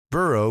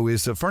Burrow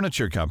is a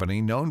furniture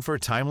company known for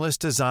timeless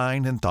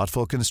design and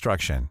thoughtful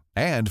construction,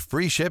 and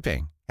free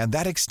shipping, and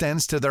that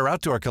extends to their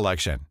outdoor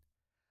collection.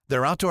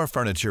 Their outdoor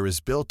furniture is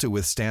built to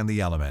withstand the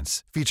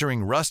elements,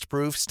 featuring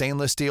rust-proof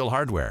stainless steel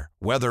hardware,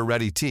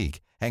 weather-ready teak,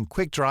 and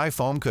quick-dry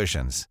foam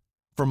cushions.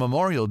 For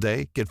Memorial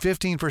Day, get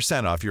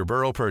 15% off your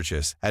Burrow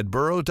purchase at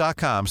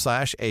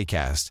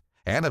burrow.com/ACAST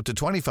and up to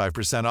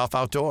 25% off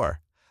outdoor.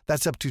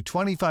 That's up to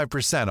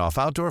 25% off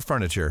outdoor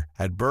furniture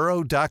at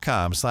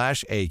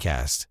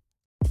burrow.com/ACAST.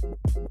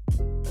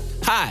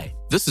 Hi,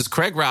 this is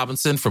Craig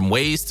Robinson from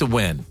Ways to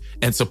Win,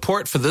 and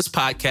support for this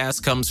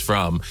podcast comes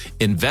from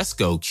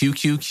Invesco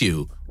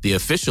QQQ, the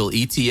official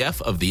ETF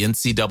of the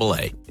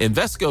NCAA.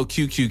 Invesco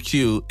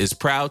QQQ is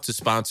proud to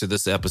sponsor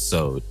this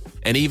episode,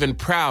 and even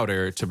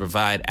prouder to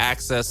provide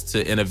access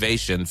to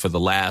innovation for the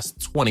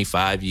last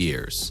 25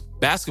 years.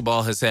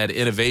 Basketball has had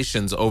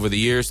innovations over the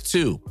years,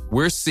 too.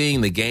 We're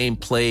seeing the game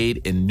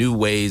played in new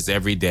ways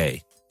every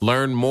day.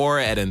 Learn more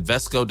at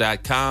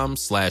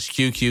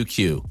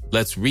Invesco.com/QQQ.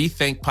 Let's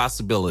rethink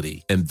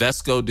possibility.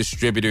 Invesco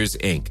Distributors,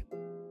 Inc.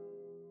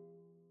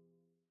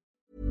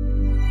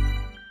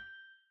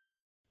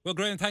 Well,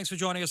 Graham, thanks for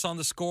joining us on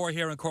The Score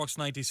here in Cork's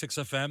 96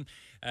 FM.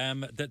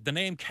 The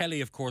name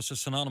Kelly, of course,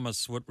 is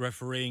synonymous with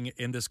refereeing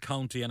in this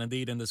county and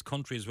indeed in this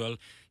country as well.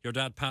 Your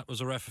dad, Pat, was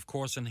a ref, of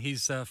course, and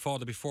his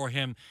father before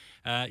him.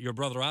 Your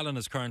brother, Alan,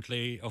 is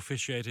currently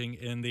officiating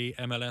in the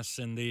MLS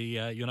in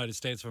the United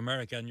States of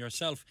America, and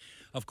yourself,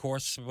 of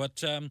course.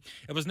 But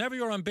it was never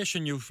your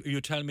ambition,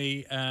 you tell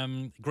me,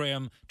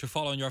 Graham, to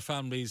follow in your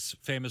family's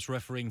famous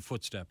refereeing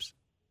footsteps.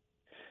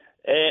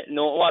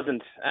 No, it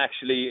wasn't.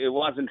 Actually, it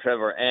wasn't,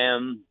 Trevor.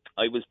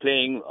 I was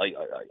playing. I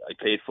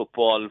played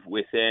football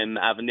with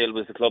Avondale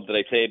was the club that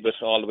I played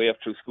with all the way up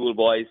through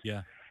schoolboys.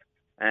 Yeah.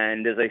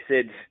 And as I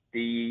said,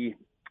 it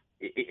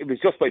was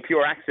just by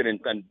pure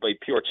accident and by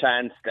pure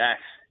chance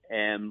that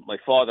my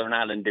father and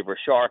Alan, they were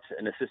short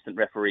an assistant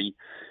referee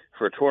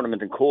for a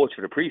tournament in Coach,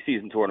 for the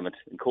pre-season tournament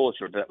in Coach,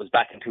 that was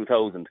back in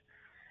 2000.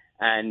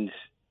 And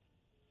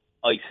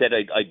I said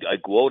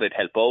I'd go out, I'd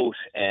help out.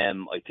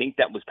 I think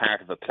that was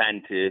part of a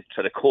plan to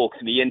try to coax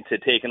me into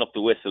taking up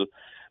the whistle,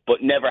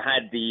 but never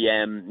had the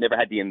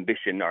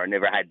ambition or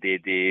never had the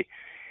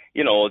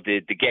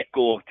get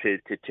go to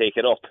take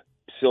it up.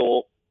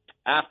 So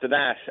after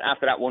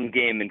that one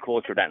game in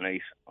Culture that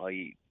night,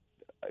 I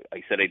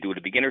said I'd do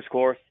the beginner's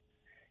course,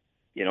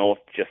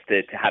 just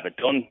to have it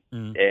done.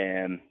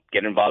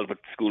 Get involved with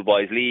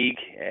schoolboys league,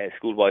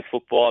 schoolboys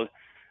football,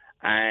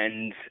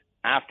 and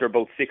after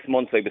about 6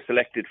 months, I was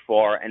selected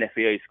for an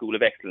FAI School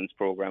of Excellence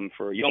program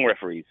for young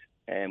referees,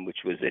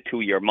 which was a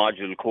 2-year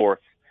module course.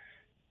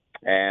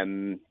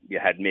 You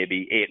had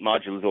maybe 8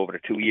 modules over the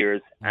 2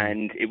 years,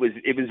 and it was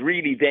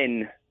really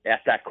then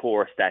at that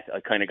course that I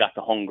kind of got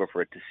the hunger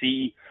for it, to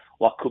see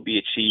what could be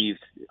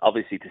achieved.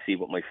 Obviously, to see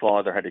what my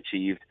father had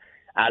achieved.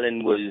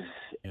 Alan was,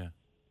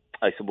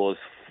 I suppose,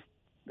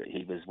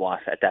 he was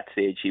at that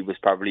stage. He was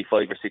probably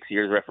 5 or 6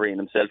 years refereeing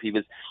himself. He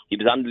was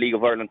on the League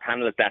of Ireland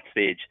panel at that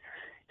stage.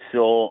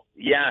 So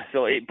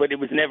but it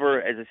was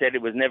never, as I said,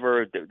 that was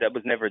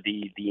never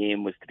the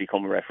aim, was to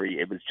become a referee.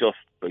 It was just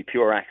by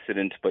pure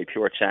accident, by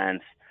pure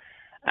chance,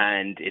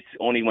 and it's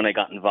only when I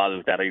got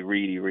involved that I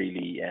really,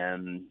 really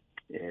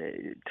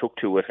took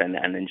to it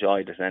and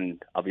enjoyed it.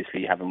 And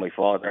obviously, having my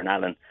father and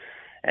Alan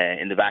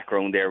in the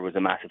background there was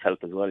a massive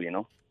help as well,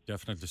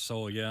 Definitely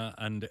so, yeah.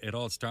 And it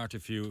all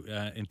started for you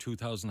in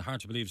 2000. Hard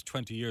to believe it's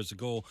 20 years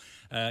ago.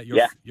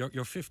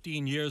 You're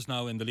 15 years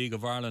now in the League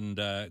of Ireland,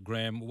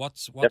 Graham.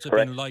 What's it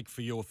been like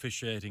for you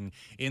officiating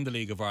in the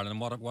League of Ireland? And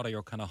what are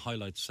your kind of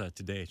highlights to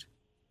date?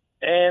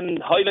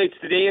 Highlights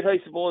to date, I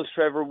suppose,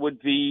 Trevor,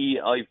 would be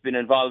I've been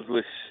involved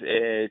with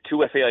 2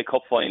 FAI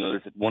Cup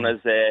finals. One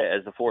as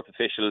the fourth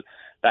official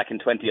back in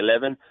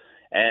 2011.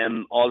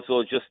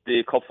 Also, just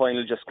the cup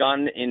final just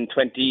gone in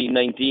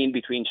 2019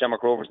 between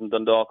Shamrock Rovers and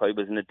Dundalk. I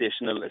was an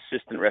additional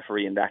assistant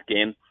referee in that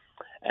game.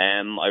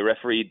 I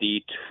refereed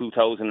the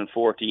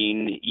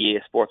 2014 EA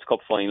Sports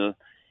Cup final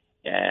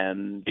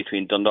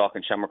between Dundalk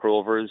and Shamrock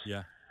Rovers.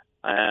 Yeah.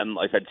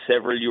 I've had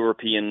several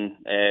European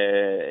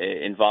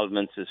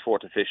involvements as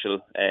fourth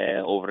official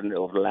over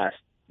the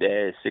last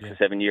 6 or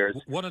 7 years.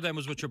 One of them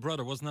was with your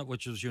brother, wasn't that,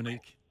 which was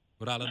unique?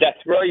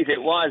 That's right. It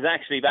was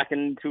actually back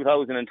in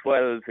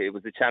 2012. It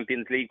was the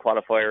Champions League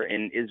qualifier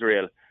in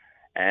Israel.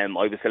 I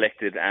was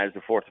selected as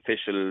the fourth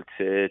official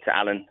to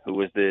Alan, who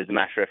was the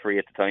match referee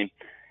at the time.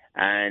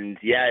 And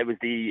it was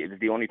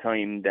the only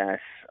time that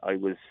I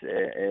was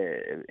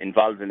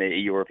involved in a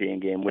European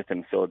game with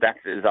him. So that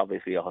is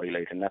obviously a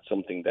highlight, and that's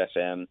something that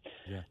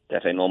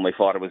that I know my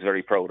father was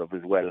very proud of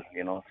as well.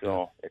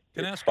 So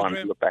it's fun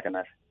to look back on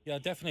that. Yeah,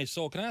 definitely.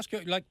 So can I ask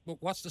you,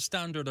 what's the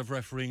standard of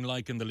refereeing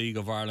like in the League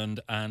of Ireland,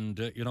 and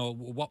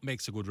what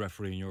makes a good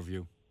referee in your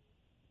view?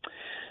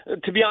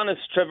 To be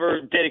honest,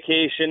 Trevor,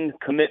 dedication,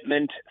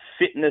 commitment,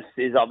 fitness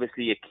is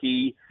obviously a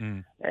key.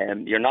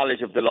 Your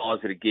knowledge of the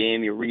laws of the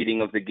game, your reading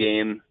of the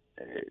game.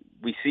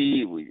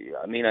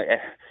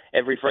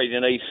 Every Friday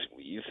night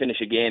you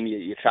finish a game,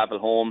 you travel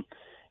home,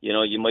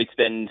 you might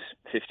spend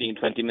 15,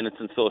 20 minutes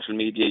on social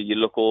media, you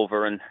look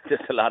over and there's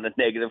a lot of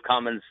negative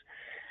comments,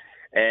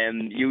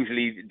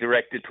 usually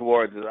directed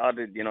towards,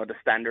 the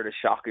standard is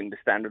shocking, the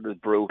standard is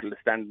brutal,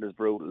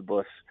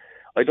 but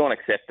I don't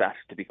accept that,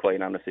 to be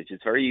quite honest with you.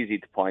 It's very easy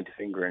to point a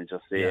finger and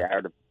just say,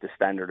 the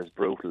standard is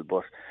brutal,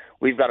 but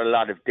we've got a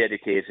lot of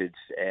dedicated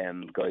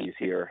guys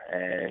here,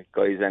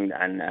 guys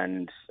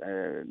and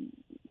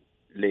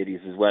ladies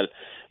as well.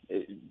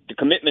 The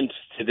commitment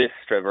to this,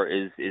 Trevor,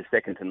 is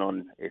second to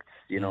none. It's,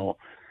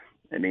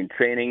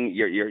 training,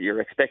 you're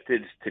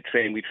expected to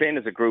train. We train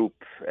as a group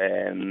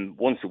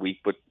once a week,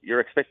 but you're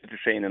expected to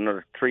train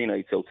another 3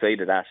 nights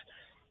outside of that.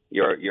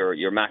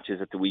 Your matches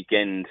at the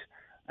weekend.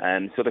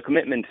 So the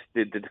commitment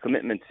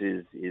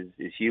is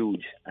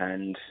huge,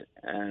 and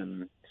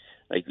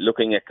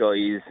looking at the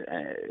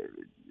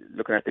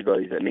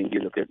guys. You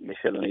look at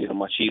Michelle O'Neill and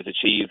what she's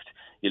achieved.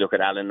 You look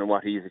at Alan and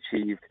what he's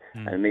achieved.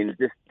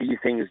 These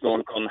things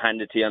don't come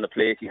handed to you on the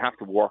plate. You have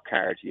to work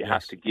hard. You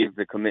have to give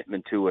the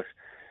commitment to it.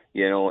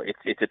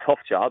 It's a tough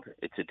job.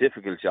 It's a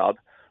difficult job,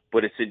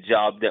 but it's a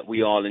job that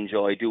we all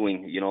enjoy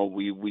doing.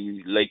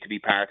 We like to be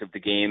part of the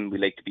game. We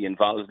like to be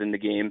involved in the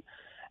game.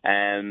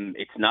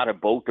 It's not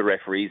about the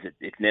referees.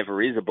 It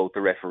never is about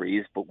the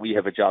referees, but we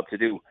have a job to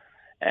do.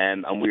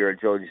 And we are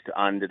judged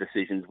on the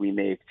decisions we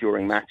make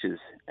during matches.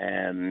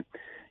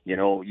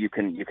 You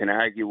can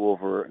argue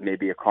over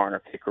maybe a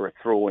corner kick or a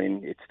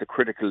throw-in. It's the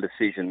critical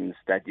decisions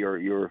that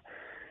you're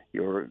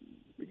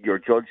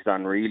judged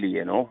on, really.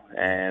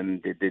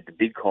 The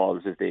big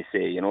calls, as they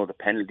say. The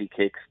penalty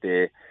kicks,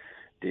 the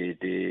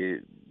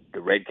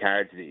red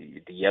cards,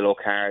 the yellow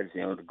cards,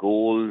 the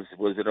goals.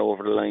 Was it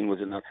over the line? Was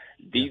it not?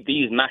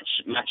 These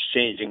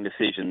match-changing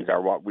decisions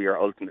are what we are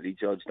ultimately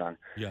judged on.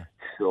 Yeah.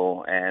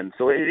 So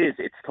it is.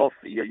 It's tough.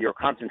 Your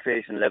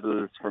concentration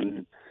levels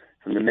from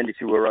the minute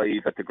you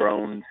arrive at the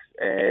ground,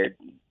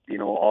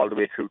 all the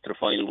way through to the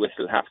final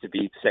whistle, have to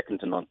be second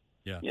to none.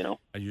 Yeah.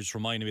 And you just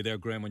reminded me there,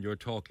 Graham, when you were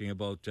talking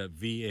about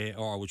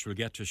VAR, which we'll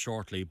get to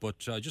shortly.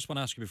 But I just want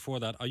to ask you before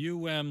that: are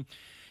you,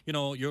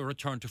 your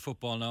return to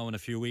football now in a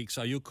few weeks?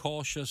 Are you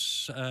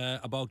cautious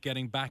about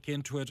getting back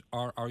into it,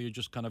 or are you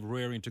just kind of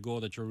rearing to go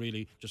that you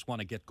really just want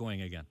to get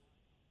going again?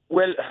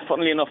 Well,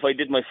 funnily enough, I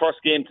did my first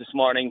game this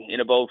morning in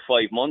about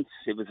 5 months.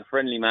 It was a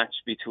friendly match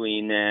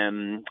between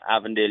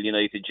Avondale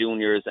United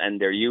Juniors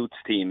and their youth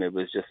team. It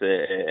was just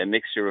a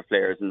mixture of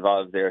players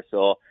involved there.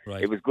 So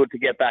It was good to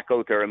get back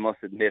out there, I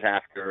must admit,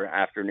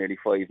 after nearly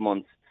 5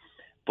 months.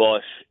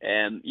 But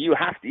you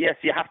have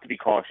to be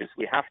cautious.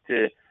 We have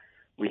to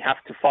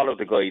follow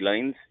the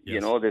guidelines.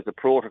 Yes. There's a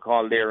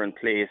protocol there in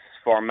place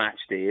for match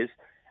days,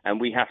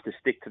 and we have to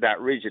stick to that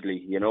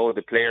rigidly.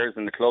 The players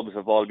and the clubs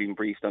have all been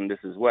briefed on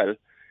this as well.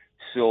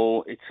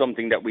 So it's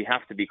something that we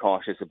have to be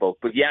cautious about.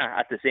 But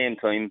at the same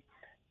time,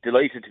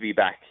 delighted to be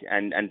back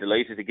and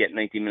delighted to get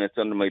 90 minutes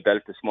under my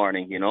belt this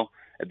morning,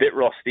 a bit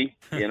rusty,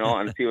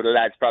 and a few of the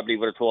lads probably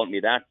would have told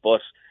me that,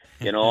 but,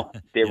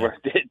 they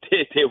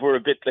were a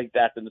bit like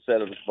that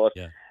themselves. But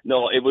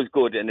no, it was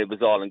good, and it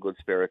was all in good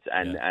spirits,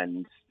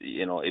 and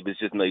it was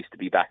just nice to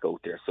be back out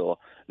there. So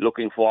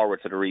looking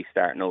forward to the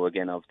restart now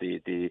again of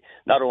the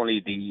not only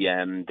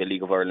the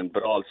League of Ireland,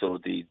 but also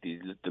the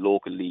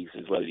local leagues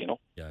as well,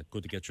 Yeah,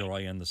 good to get your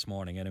eye in this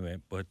morning anyway.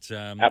 But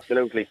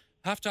absolutely.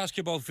 I have to ask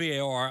you about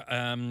VAR,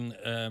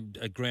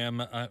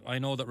 Graham. I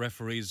know that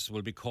referees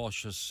will be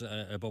cautious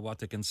about what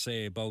they can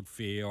say about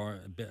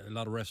VAR. A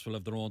lot of refs will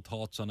have their own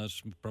thoughts on it,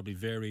 probably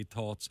varied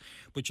thoughts.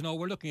 But,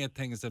 we're looking at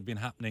things that have been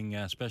happening,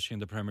 especially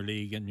in the Premier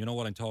League. And you know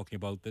what I'm talking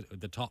about,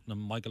 the Tottenham.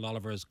 Michael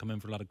Oliver has come in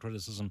for a lot of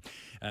criticism.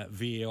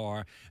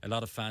 VAR, a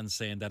lot of fans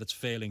saying that it's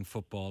failing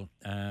football.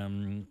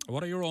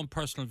 What are your own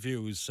personal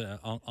views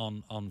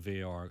on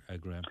VAR,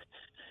 Graham?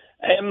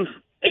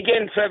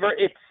 Again, Trevor,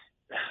 it's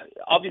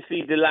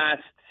obviously the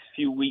last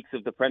few weeks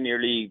of the Premier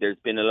League, there's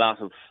been a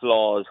lot of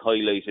flaws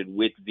highlighted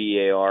with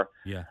VAR.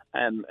 Yeah.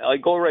 I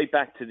go right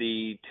back to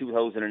the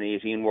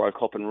 2018 World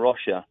Cup in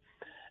Russia,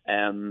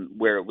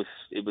 where it was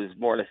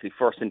more or less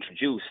first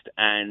introduced,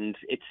 and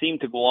it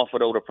seemed to go off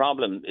without a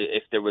problem.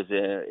 If there was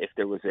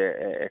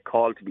a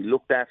call to be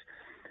looked at,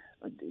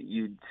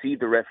 you'd see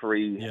the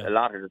referee a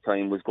lot of the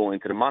time was going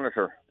to the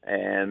monitor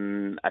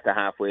at the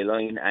halfway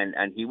line,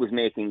 and he was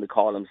making the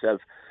call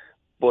himself.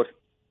 But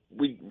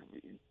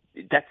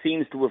that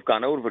seems to have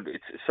gone out of it.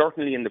 It's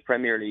certainly in the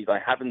Premier League.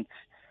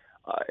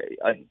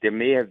 There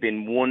may have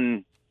been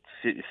one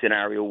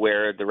scenario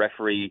where the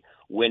referee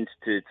went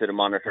to the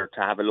monitor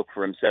to have a look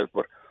for himself,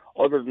 but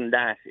other than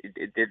that,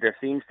 there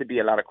seems to be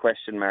a lot of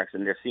question marks,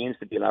 and there seems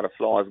to be a lot of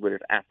flaws with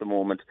it at the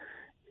moment,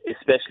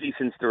 especially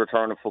since the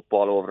return of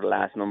football over the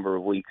last number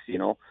of weeks.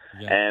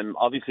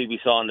 Obviously we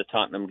saw in the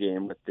Tottenham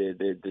game with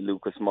the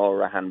Lucas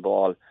Moura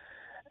handball.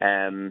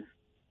 And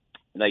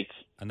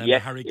then the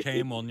Harry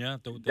Kane one,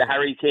 the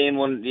Harry Kane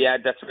one,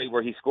 that's right,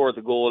 where he scored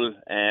the goal.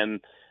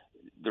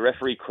 The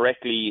referee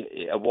correctly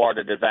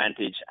awarded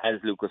advantage as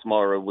Lucas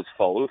Moura was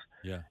fouled.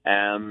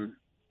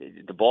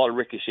 The ball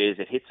ricochets,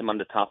 it hits him on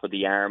the top of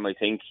the arm. I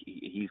think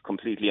he's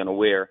completely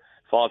unaware.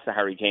 falls to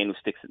Harry Kane, who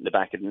sticks it in the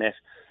back of the net.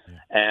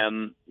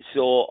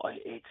 So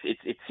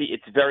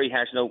it's very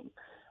harsh. Now,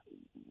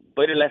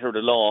 by the letter of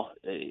the law,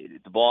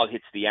 the ball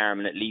hits the arm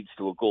and it leads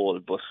to a goal.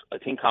 But I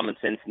think common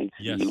sense needs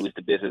to be used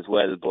a bit as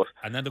well. But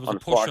and then there was a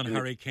push on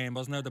Harry Kane,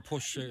 wasn't there? The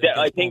push.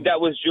 I think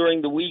that was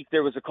during the week.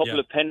 There was a couple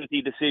of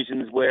penalty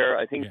decisions where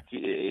I think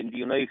in the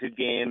United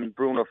game,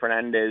 Bruno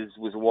Fernandes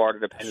was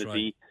awarded a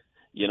penalty.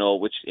 You know,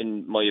 which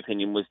in my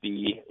opinion was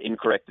the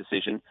incorrect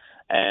decision.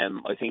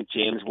 I think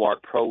James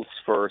Ward-Prowse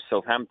for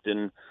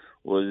Southampton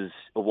was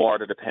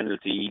awarded a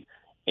penalty.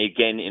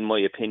 Again, in my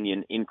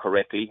opinion,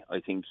 incorrectly.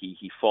 I think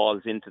he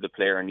falls into the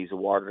player and he's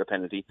awarded a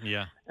penalty.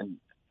 Yeah. And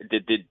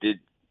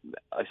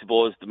I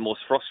suppose the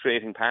most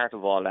frustrating part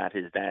of all that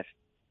is that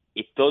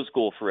it does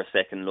go for a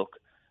second look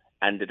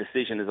and the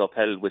decision is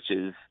upheld, which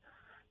is,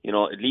 you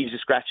know, it leaves you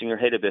scratching your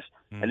head a bit.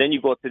 And then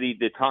you go to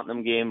the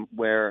Tottenham game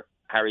where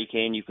Harry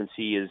Kane, you can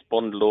see, is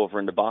bundled over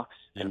in the box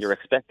and you're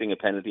expecting a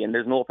penalty and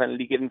there's no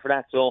penalty given for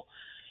that. So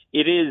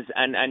it is,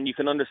 and you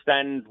can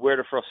understand where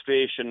the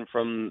frustration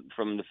from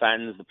the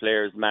fans, the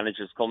players, the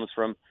managers comes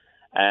from.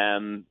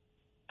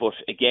 But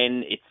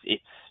again, it's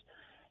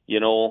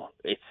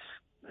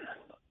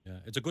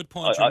it's a good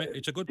point.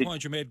 It's a good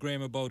point you made,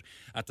 Graham, about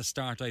at the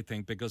start, I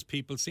think, because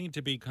people seem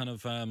to be kind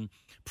of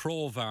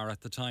pro-VAR at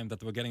the time, that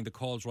they were getting the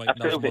calls right.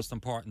 Absolutely. That was the most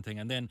important thing.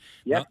 And then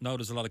now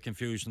there's a lot of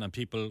confusion and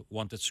people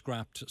want it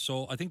scrapped.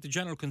 So I think the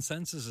general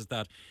consensus is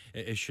that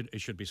it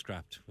should be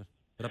scrapped.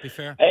 Would that be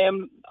fair?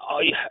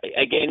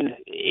 Again,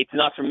 it's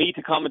not for me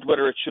to comment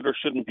whether it should or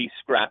shouldn't be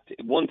scrapped.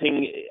 One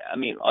thing, I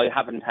mean, I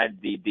haven't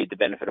had the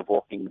benefit of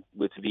working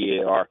with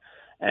VAR.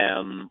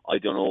 I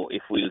don't know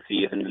if we'll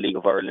see it in the League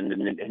of Ireland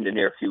in the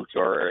near future,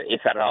 or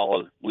if at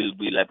all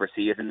we'll ever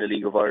see it in the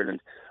League of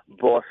Ireland.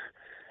 But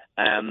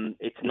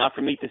it's not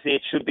for me to say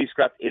it should be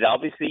scrapped. It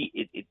obviously,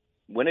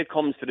 when it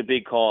comes to the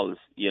big calls,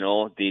 you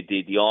know,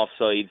 the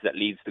offsides that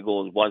leads to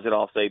goals, was it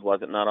offside,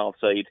 was it not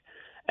offside?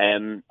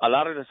 A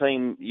lot of the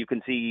time you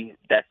can see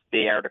that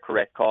they are the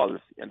correct calls,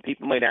 and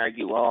people might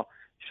argue, oh,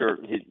 sure,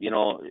 you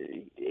know,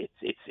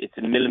 it's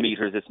in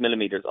millimetres, it's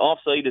millimetres.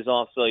 Offside is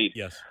offside.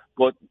 Yes.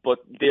 But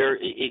there,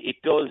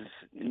 it does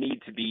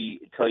need to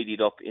be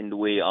tidied up in the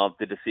way of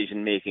the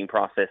decision-making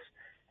process.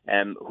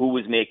 Who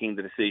is making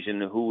the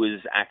decision? Who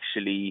is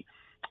actually,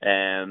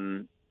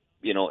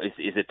 you know, is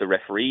it the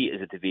referee?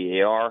 Is it the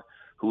VAR?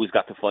 Who's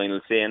got the final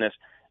say in it?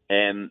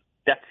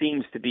 That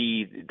seems to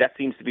be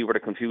where the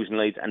confusion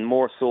lies, and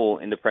more so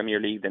in the Premier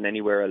League than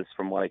anywhere else,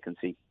 from what I can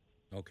see.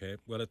 Okay,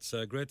 well, it's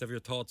great to have your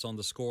thoughts on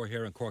the score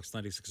here on Cork's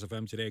 96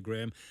 FM today,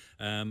 Graham.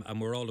 And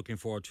we're all looking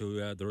forward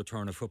to the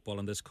return of football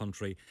in this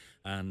country.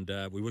 And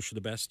we wish you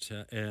the best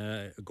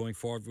going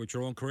forward with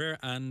your own career.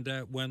 And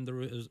when the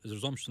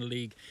resumption of the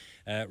league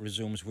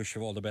resumes, wish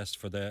you all the best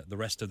for the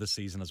rest of the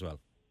season as well.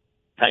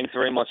 Thanks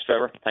very much,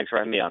 Trevor. Thanks for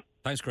having me on.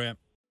 Thanks, Graham.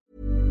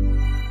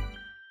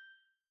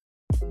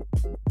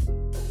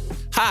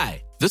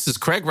 Hi, this is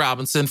Craig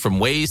Robinson from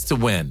Ways to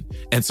Win,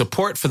 and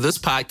support for this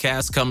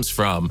podcast comes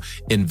from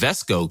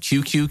Invesco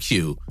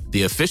QQQ,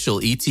 the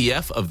official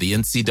ETF of the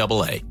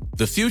NCAA.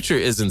 The future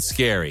isn't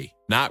scary.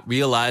 Not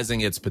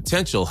realizing its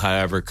potential,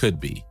 however, could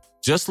be.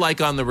 Just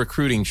like on the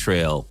recruiting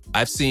trail,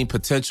 I've seen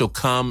potential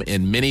come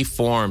in many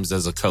forms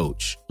as a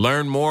coach.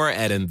 Learn more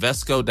at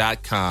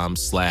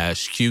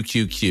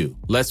Invesco.com/QQQ.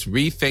 Let's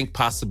rethink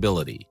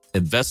possibility.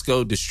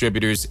 Invesco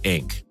Distributors,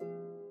 Inc.